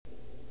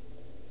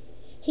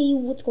Hey,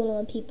 what's going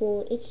on,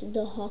 people? It's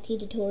the Hockey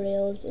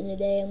Tutorials, and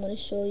today I'm going to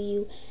show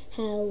you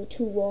how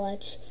to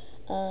watch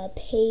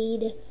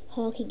paid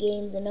hockey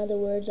games. In other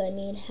words, I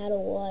mean how to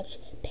watch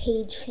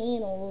paid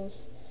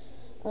channels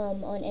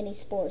on any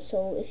sport.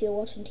 So if you're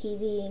watching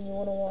TV and you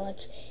want to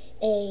watch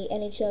a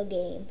NHL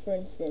game, for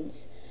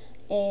instance,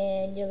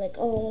 and you're like,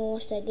 oh, I want to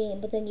watch that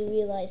game, but then you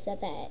realize that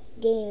that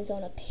game is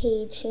on a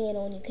paid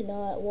channel and you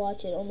cannot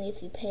watch it only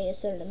if you pay a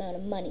certain amount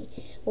of money.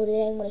 Well,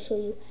 today I'm going to show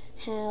you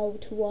how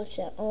to watch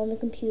that on the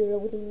computer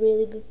with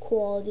really good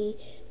quality,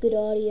 good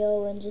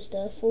audio, and just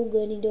full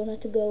good. You don't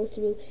have to go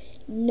through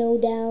no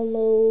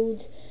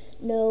downloads,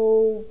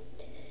 no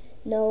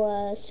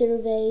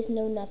surveys,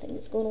 no nothing.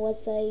 Just go on a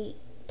website,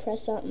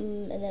 press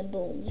something, and then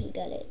boom, you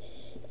got it.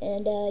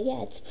 And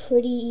yeah, it's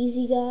pretty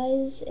easy,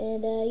 guys.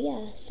 And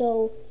yeah,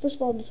 so first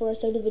of all, before I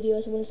start the video, I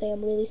just want to say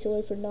I'm really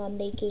sorry for not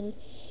making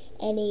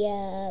any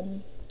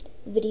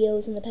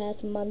videos in the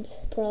past month,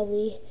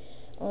 probably,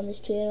 on this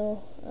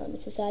channel.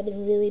 It's just I've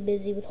been really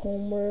busy with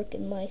homework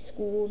and my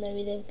school and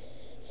everything.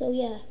 So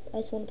yeah, I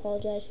just want to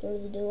apologize for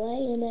the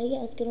delay. And yeah,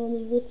 let's get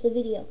on with the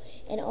video.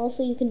 And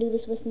also, you can do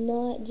this with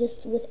not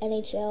just with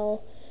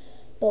NHL,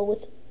 but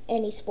with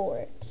any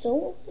sport.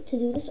 So to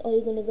do this, all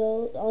you're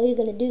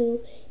gonna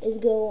do is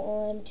go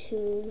on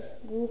to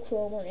Google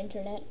Chrome or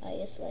internet. I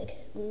just like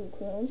Google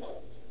Chrome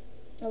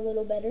a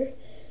little better.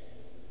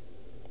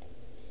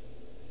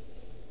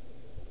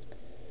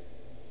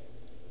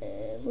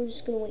 And we're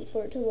just gonna wait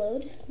for it to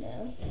load.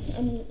 Now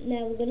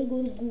we're gonna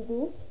go to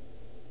Google.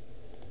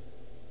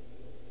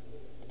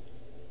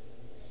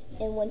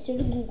 And once you're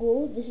to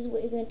Google, this is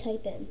what you're gonna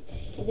type in.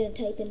 You're gonna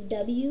type in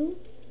WIZWIG,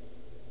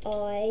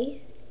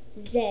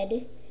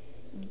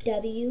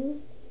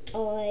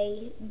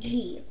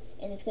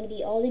 and it's going to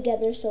be all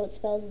together, so it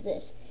spells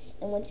this.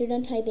 And once you're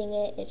done typing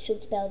it, it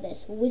should spell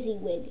this,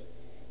 WYSIWYG.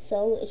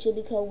 So it should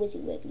be called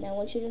WYSIWYG. Now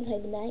once you're done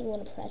typing that, you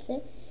want to press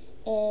it,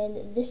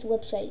 and this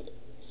website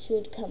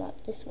should come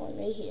up, this one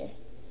right here.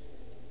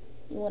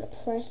 You want to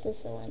press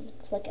this one,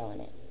 click on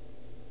it.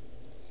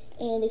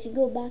 And if you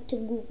go back to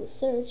Google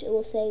search, it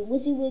will say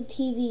WYSIWYG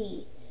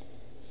TV,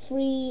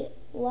 free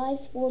live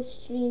sports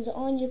streams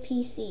on your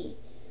PC.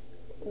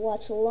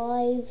 Watch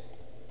live,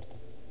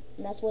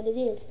 and that's what it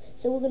is.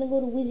 So we're going to go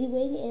to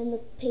WYSIWYG, and the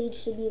page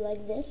should be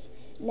like this.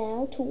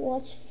 Now, to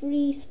watch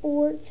free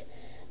sports,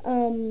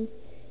 all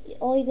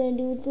you're going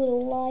to do is go to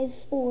live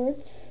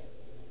sports,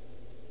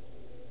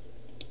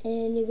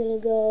 and you're going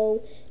to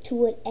go to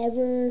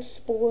whatever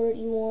sport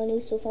you want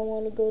to. So if I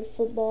want to go to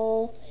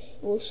football,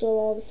 it will show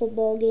all the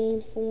football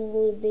games. If I want to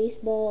go to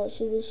baseball, it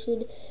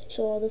should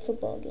show all the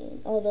football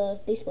games, all the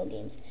baseball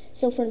games.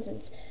 So for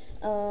instance,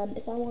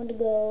 if I wanted to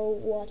go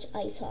watch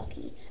ice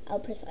hockey, I'll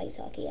press ice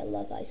hockey. I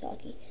love ice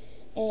hockey.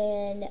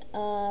 And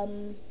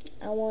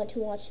I want to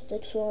watch the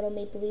Toronto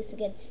Maple Leafs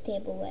against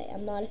Tampa Bay.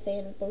 I'm not a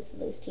fan of both of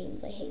those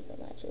teams. I hate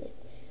them, actually.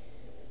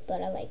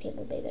 But I like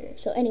Tampa Bay better.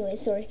 So anyway,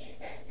 sorry.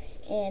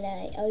 And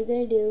all you're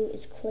going to do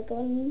is click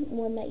on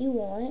one that you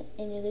want,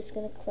 and you're just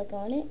going to click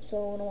on it. So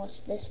I want to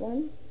watch this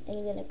one, and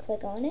you're going to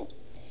click on it.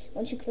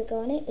 Once you click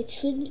on it, it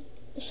should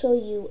show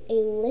you a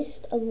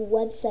list of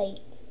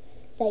websites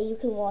that you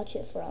can watch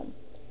it from.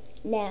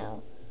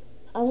 Now,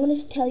 I'm going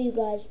to tell you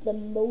guys the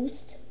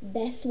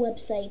best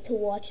website to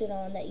watch it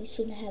on that you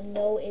should have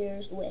no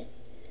errors with.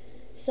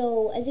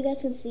 So, as you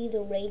guys can see,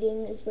 the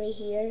rating is right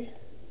here.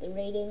 The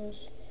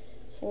ratings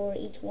for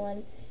each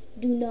one.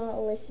 Do not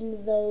listen to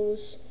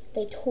those.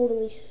 They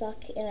totally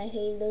suck, and I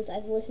hated those.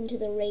 I've listened to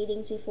the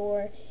ratings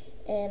before,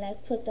 and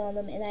I've clicked on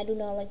them, and I do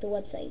not like the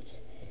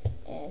websites.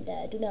 And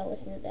do not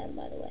listen to them,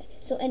 by the way.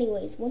 So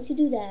anyways, once you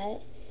do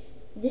that,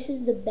 this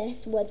is the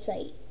best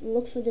website.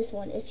 Look for this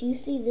one. If you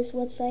see this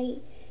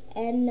website,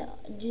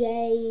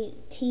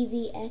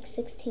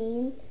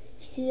 NJTVX16,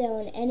 if you see that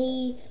on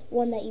any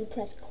one that you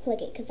press,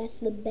 click it, because that's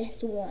the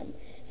best one.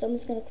 So I'm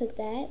just going to click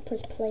that,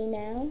 press play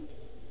now.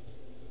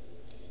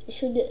 It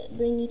should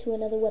bring you to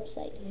another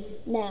website.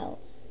 Now,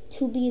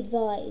 to be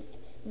advised,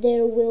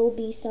 there will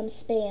be some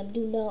spam.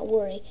 Do not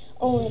worry.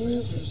 Oh,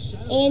 and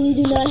you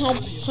do not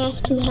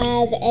have to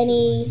have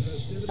any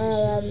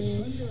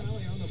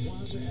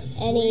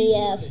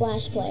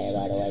Flash player,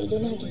 by the way. You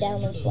don't have to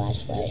download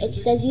Flash player. It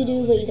says you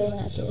do, but you don't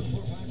have to.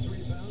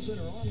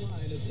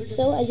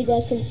 So, as you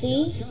guys can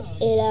see,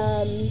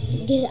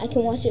 I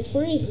can watch it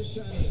free.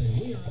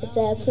 It's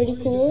pretty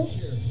cool.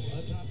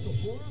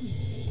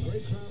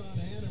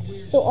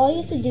 So all you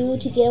have to do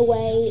to get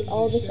away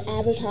all this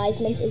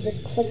advertisements is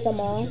just click them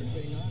off.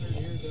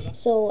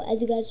 So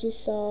as you guys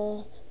just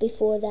saw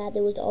before that,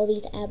 there was all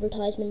these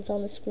advertisements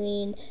on the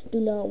screen. Do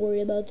not worry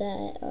about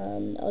that.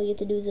 All you have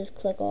to do is just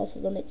click off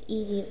of them. It's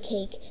easy as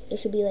cake. There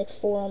should be like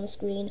 4 on the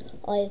screen.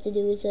 All you have to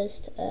do is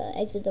just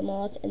exit them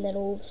off, and then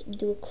it'll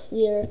do a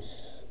clear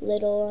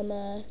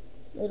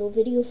little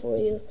video for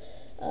you.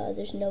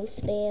 There's no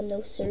spam, no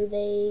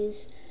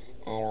surveys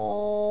at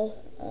all.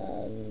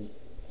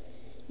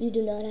 You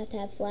do not have to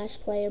have Flash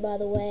Player, by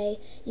the way.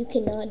 You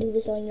cannot do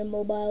this on your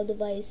mobile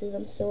devices.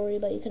 I'm sorry,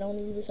 but you can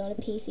only do this on a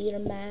PC or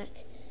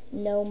Mac.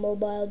 No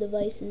mobile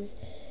devices.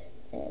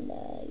 And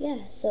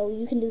yeah, so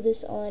you can do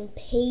this on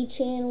paid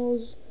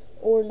channels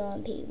or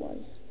non-paid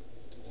ones.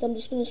 So I'm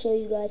just going to show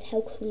you guys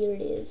how clear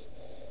it is.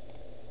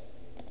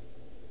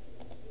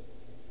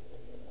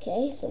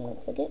 Okay, so I'm going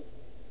to click it.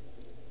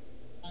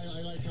 I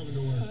like coming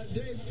to work.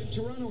 Dave,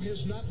 Toronto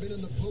has not been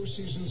in the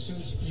postseason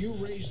since you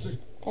raised the...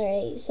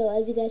 Alright, so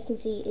as you guys can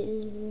see, it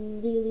is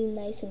really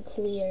nice and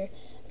clear,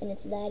 and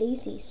it's that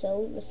easy.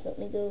 So let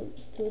me go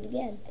through it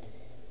again.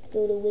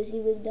 Go to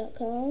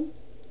WYSIWYG.com,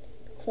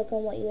 click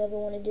on what you ever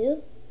want to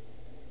do.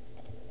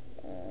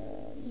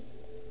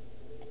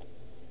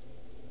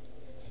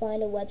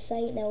 Find a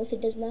website. Now if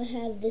it does not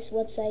have this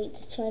website,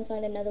 just try and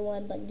find another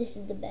one, but this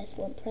is the best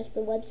one. Press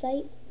the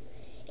website,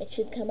 it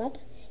should come up,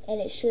 and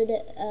it should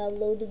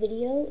load the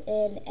video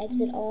and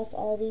exit off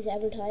all these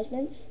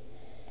advertisements.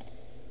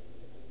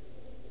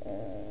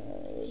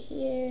 Over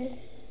here.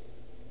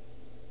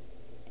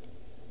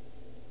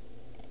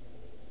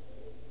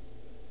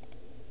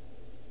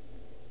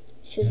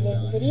 Should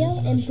load the video,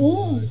 and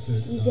boom,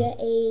 you get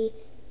a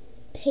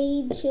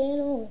paid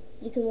channel.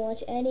 You can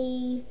watch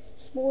any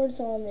sports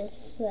on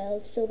this,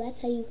 so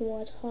that's how you can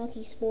watch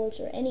hockey, sports,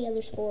 or any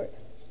other sport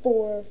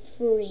for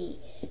free.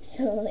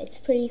 So it's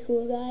pretty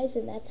cool, guys,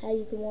 and that's how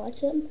you can watch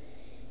them.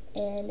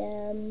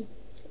 And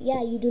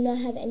yeah, you do not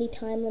have any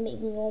time limit. You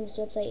can go on this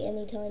website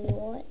anytime you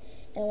want.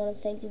 And I want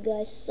to thank you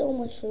guys so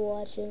much for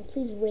watching.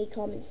 Please rate,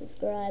 comment,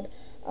 subscribe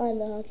on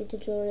the Hockey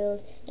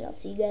Tutorials, and I'll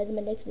see you guys in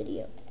my next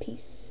video.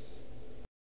 Peace.